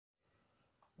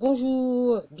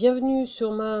Bonjour, bienvenue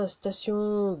sur ma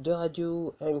station de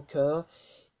radio Anchor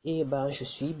et je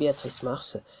suis Béatrice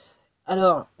Mars.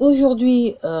 Alors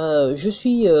aujourd'hui je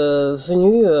suis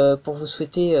venue pour vous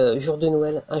souhaiter jour de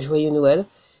Noël, un joyeux Noël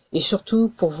et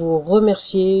surtout pour vous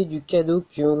remercier du cadeau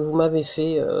que vous m'avez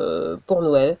fait pour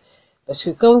Noël. Parce que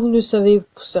comme vous le savez,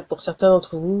 pour certains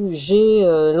d'entre vous, j'ai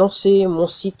lancé mon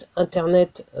site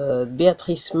internet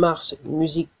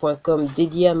béatricemarsmusique.com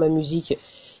dédié à ma musique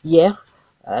hier,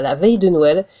 à la veille de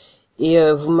Noël. Et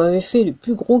vous m'avez fait le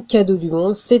plus gros cadeau du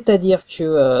monde, c'est-à-dire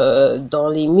que dans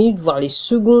les minutes, voire les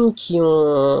secondes qui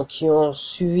ont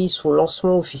suivi son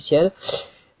lancement officiel,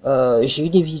 j'ai eu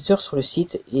des visiteurs sur le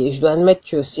site et je dois admettre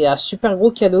que c'est un super gros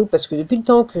cadeau parce que depuis le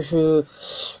temps que je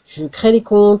crée des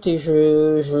comptes et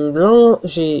je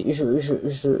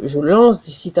lance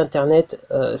des sites internet,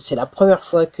 c'est la première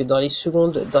fois que dans les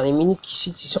secondes, dans les minutes qui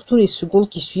suivent, c'est surtout les secondes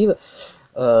qui suivent,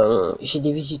 j'ai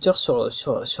des visiteurs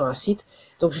sur un site.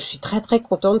 Donc je suis très très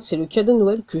contente. C'est le cadeau de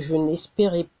Noël que je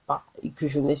n'espérais pas et que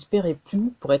je n'espérais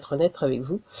plus, pour être honnête avec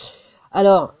vous.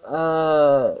 Alors,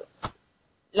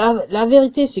 la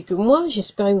vérité, c'est que moi,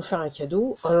 j'espérais vous faire un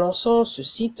cadeau en lançant ce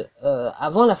site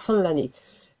avant la fin de l'année.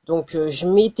 Donc, je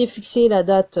m'étais fixé la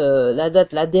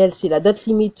DLC, la date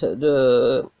limite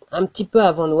de un petit peu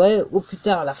avant Noël, au plus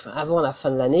tard avant la fin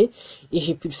de l'année, et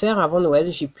j'ai pu le faire avant Noël.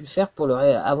 J'ai pu le faire pour le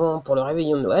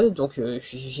réveillon de Noël. Donc,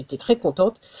 j'étais très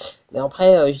contente. Mais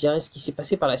après, je dirais ce qui s'est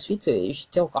passé par la suite, et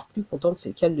j'étais encore plus contente, c'est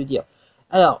le cas de le dire.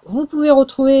 Alors, vous pouvez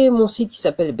retrouver mon site qui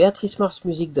s'appelle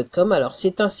beatricemarsmusic.com. Alors,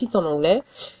 c'est un site en anglais.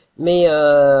 Mais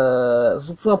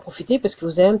vous pouvez en profiter parce que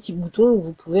vous avez un petit bouton où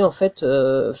vous pouvez en fait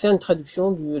faire une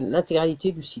traduction de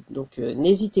l'intégralité du site. Donc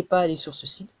n'hésitez pas à aller sur ce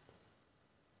site.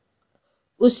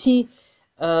 Aussi,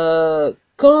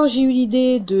 quand j'ai eu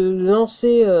l'idée de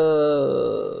lancer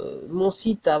mon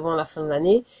site avant la fin de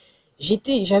l'année,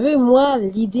 j'avais moi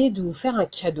l'idée de vous faire un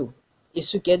cadeau. Et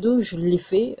ce cadeau, je l'ai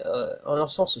fait en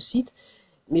lançant ce site.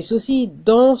 Mais c'est aussi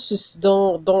dans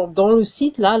le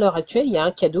site là à l'heure actuelle, il y a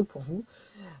un cadeau pour vous.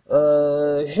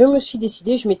 Je me suis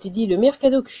décidé, je m'étais dit, le meilleur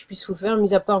cadeau que je puisse vous faire,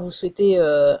 mis à part vous souhaiter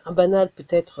un banal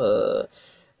peut-être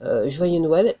joyeux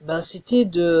Noël, c'était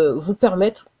de vous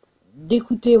permettre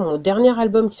d'écouter mon dernier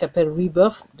album qui s'appelle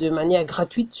Rebirth de manière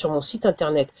gratuite sur mon site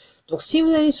internet. Donc si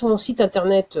vous allez sur mon site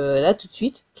internet là tout de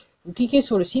suite, vous cliquez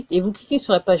sur le site et vous cliquez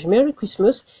sur la page Merry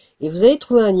Christmas et vous allez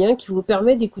trouver un lien qui vous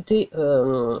permet d'écouter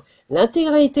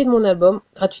l'intégralité de mon album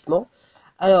gratuitement.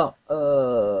 Alors,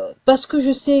 parce que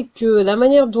je sais que la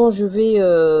manière dont je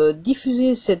vais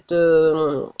diffuser cet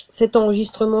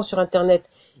enregistrement sur Internet,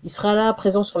 il sera là,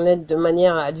 présent sur le net de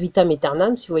manière ad vitam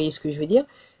aeternam, si vous voyez ce que je veux dire.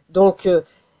 Donc,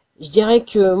 je dirais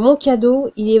que mon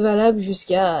cadeau, il est valable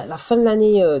jusqu'à la fin de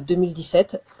l'année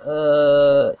 2017.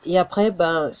 Et après,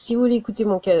 si vous voulez écouter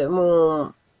mon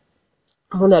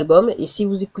album, et si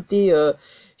vous écoutez,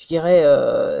 je dirais,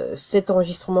 cet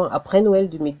enregistrement après Noël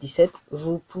 2017,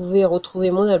 vous pouvez retrouver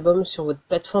mon album sur votre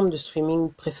plateforme de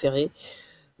streaming préférée,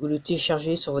 ou le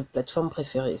télécharger sur votre plateforme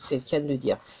préférée, c'est le cas de le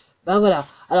dire. Voilà.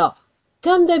 Alors,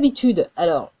 comme d'habitude,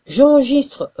 je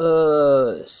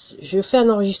fais un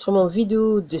enregistrement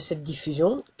vidéo de cette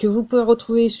diffusion que vous pouvez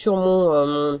retrouver sur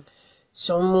ma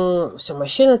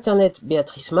chaîne internet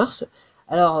Béatrice Mars.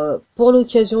 Alors, pour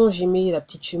l'occasion, j'ai mis la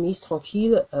petite chemise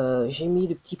tranquille, j'ai mis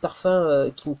le petit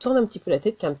parfum qui me tourne un petit peu la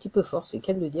tête, qui est un petit peu fort, c'est le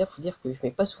cas de le dire. Faut dire que je mets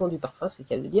pas souvent du parfum, c'est le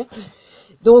cas de le dire.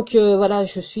 Donc voilà,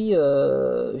 je suis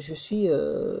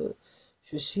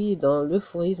dans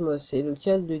l'euphorisme, c'est le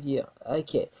cas de le dire.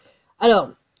 Ok. Alors,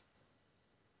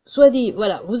 soit dit,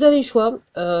 voilà, vous avez le choix.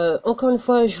 Encore une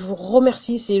fois, je vous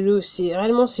remercie. C'est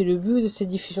le but de cette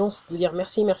diffusion, c'est de vous dire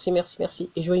merci, merci, merci, merci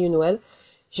et joyeux Noël.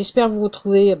 J'espère vous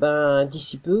retrouver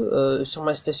d'ici peu sur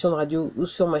ma station de radio ou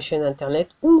sur ma chaîne internet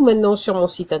ou maintenant sur mon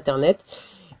site internet.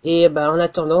 Et en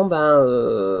attendant,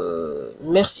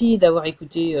 merci d'avoir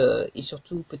écouté et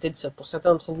surtout peut-être pour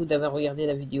certains d'entre vous d'avoir regardé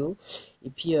la vidéo. Et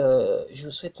puis je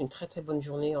vous souhaite une très très bonne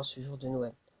journée en ce jour de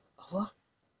Noël. Au revoir.